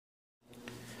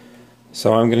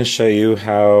So I'm going to show you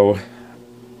how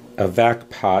a vac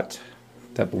pot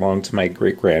that belonged to my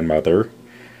great-grandmother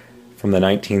from the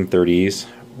 1930s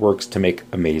works to make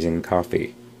amazing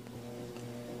coffee.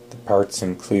 The parts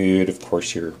include, of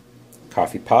course, your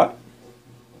coffee pot,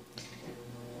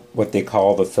 what they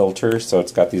call the filter, so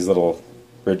it's got these little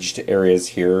ridged areas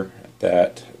here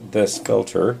that this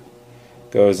filter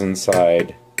goes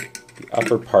inside the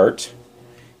upper part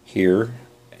here,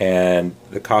 and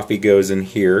the coffee goes in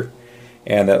here,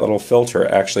 and that little filter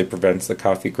actually prevents the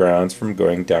coffee grounds from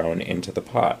going down into the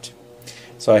pot.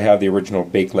 So I have the original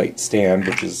Bakelite stand,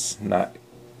 which is not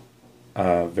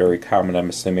very common, I'm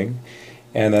assuming,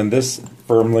 and then this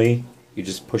firmly, you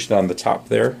just push it on the top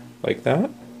there like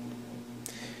that,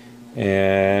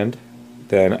 and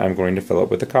then I'm going to fill it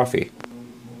with the coffee.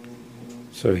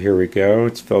 So here we go,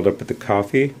 it's filled up with the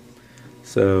coffee.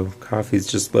 So coffee's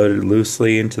just loaded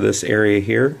loosely into this area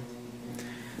here.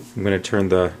 I'm going to turn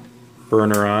the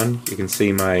burner on. You can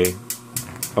see my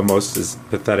almost as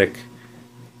pathetic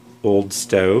old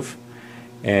stove,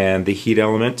 and the heat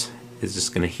element is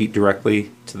just going to heat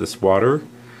directly to this water,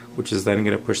 which is then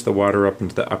going to push the water up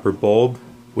into the upper bulb,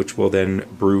 which will then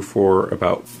brew for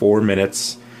about 4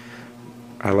 minutes.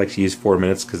 I like to use 4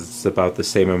 minutes because it's about the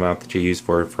same amount that you use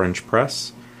for a French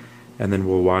press, and then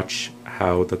we'll watch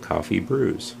how the coffee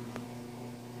brews.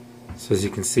 So as you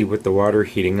can see with the water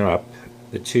heating up,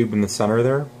 the tube in the center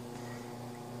there,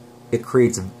 it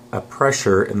creates a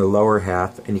pressure in the lower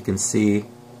half, and you can see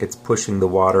it's pushing the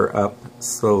water up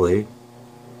slowly,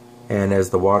 and as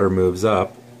the water moves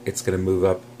up, it's going to move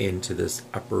up into this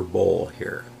upper bowl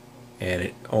here, and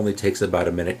it only takes about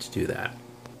a minute to do that.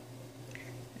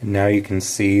 And now you can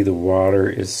see the water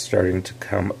is starting to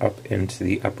come up into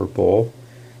the upper bowl,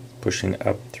 pushing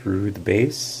up through the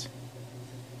base,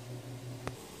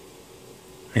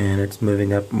 and it's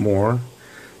moving up more.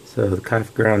 So the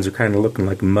coffee grounds are kind of looking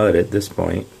like mud at this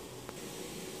point.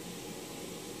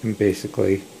 And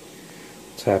basically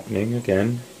what's happening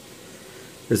again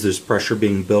is there's pressure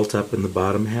being built up in the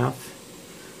bottom half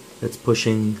that's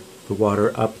pushing the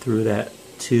water up through that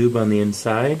tube on the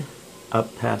inside,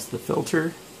 up past the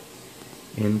filter,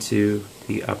 into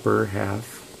the upper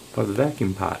half of the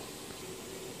vacuum pot.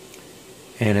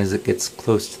 And as it gets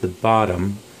close to the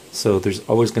bottom, so there's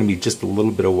always going to be just a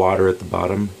little bit of water at the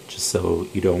bottom, just so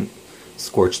you don't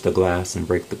scorch the glass and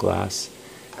break the glass.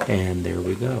 And there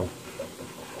we go.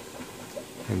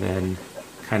 And then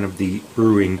kind of the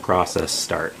brewing process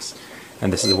starts.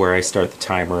 And this is where I start the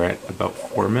timer at about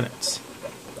 4 minutes.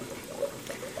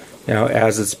 Now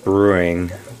as it's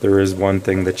brewing, there is one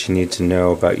thing that you need to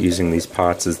know about using these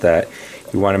pots, is that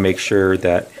you want to make sure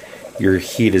that your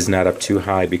heat is not up too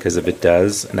high, because if it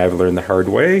does, and I've learned the hard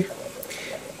way,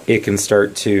 it can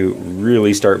start to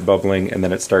really start bubbling, and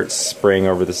then it starts spraying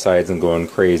over the sides and going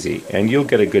crazy. And you'll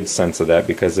get a good sense of that,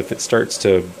 because if it starts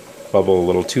to bubble a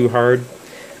little too hard,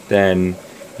 then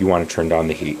you want to turn down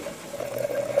the heat.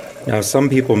 Now some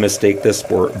people mistake this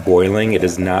for boiling. It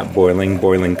is not boiling.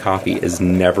 Boiling coffee is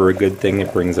never a good thing.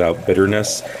 It brings out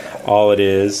bitterness. All it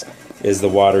is the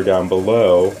water down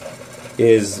below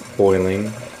is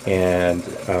boiling, and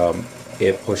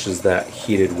it pushes that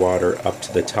heated water up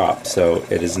to the top. So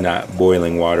it is not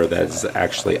boiling water that is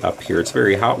actually up here. It's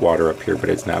very hot water up here, but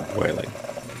it's not boiling.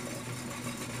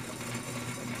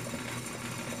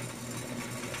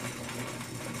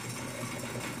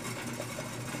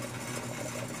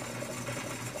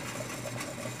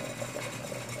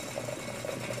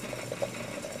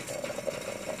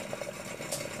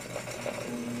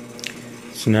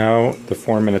 So now the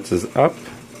 4 minutes is up.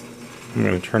 I'm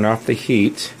going to turn off the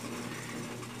heat,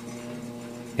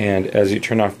 and as you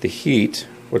turn off the heat,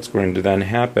 what's going to then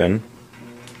happen,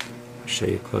 I'll show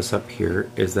you close up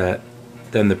here, is that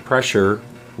then the pressure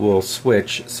will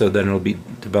switch, so then it'll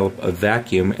develop a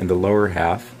vacuum in the lower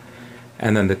half,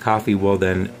 and then the coffee will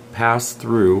then pass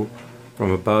through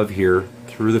from above here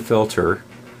through the filter,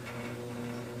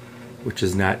 which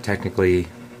is not technically,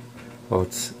 well,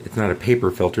 it's not a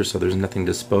paper filter, so there's nothing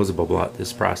disposable about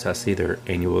this process either,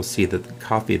 and you will see that the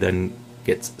coffee then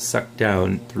gets sucked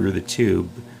down through the tube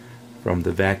from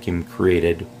the vacuum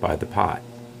created by the pot.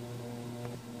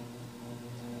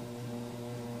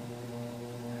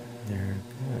 There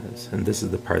it goes. And this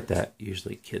is the part that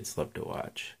usually kids love to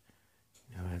watch,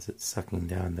 you know, as it's sucking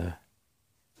down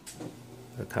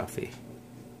the coffee.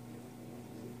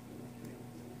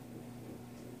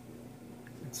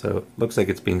 So it looks like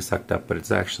it's being sucked up, but it's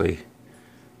actually,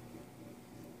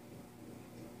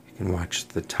 you can watch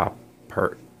the top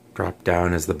part drop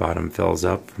down as the bottom fills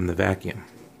up from the vacuum.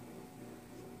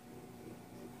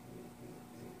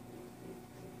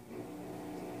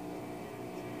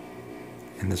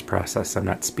 in this process. I'm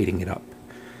not speeding it up.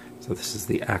 So this is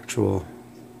the actual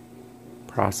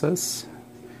process.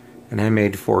 And I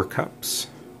made 4 cups.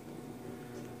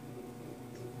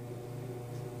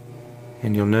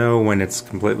 And you'll know when it's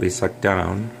completely sucked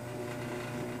down.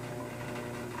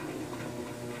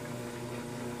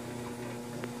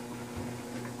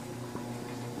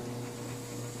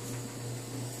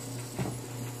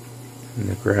 And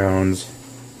the grounds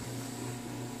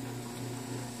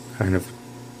kind of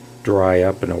dry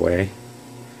up in a way.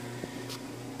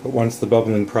 But once the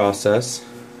bubbling process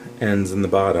ends in the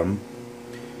bottom,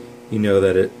 you know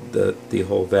that the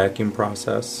whole vacuum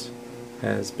process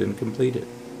has been completed.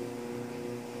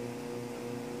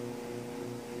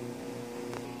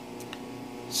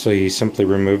 So you simply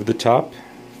remove the top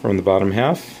from the bottom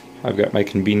half. I've got my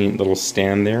convenient little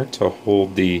stand there to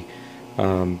hold the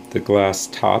glass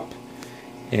top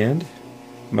and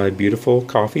my beautiful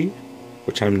coffee,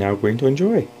 which I'm now going to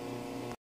enjoy.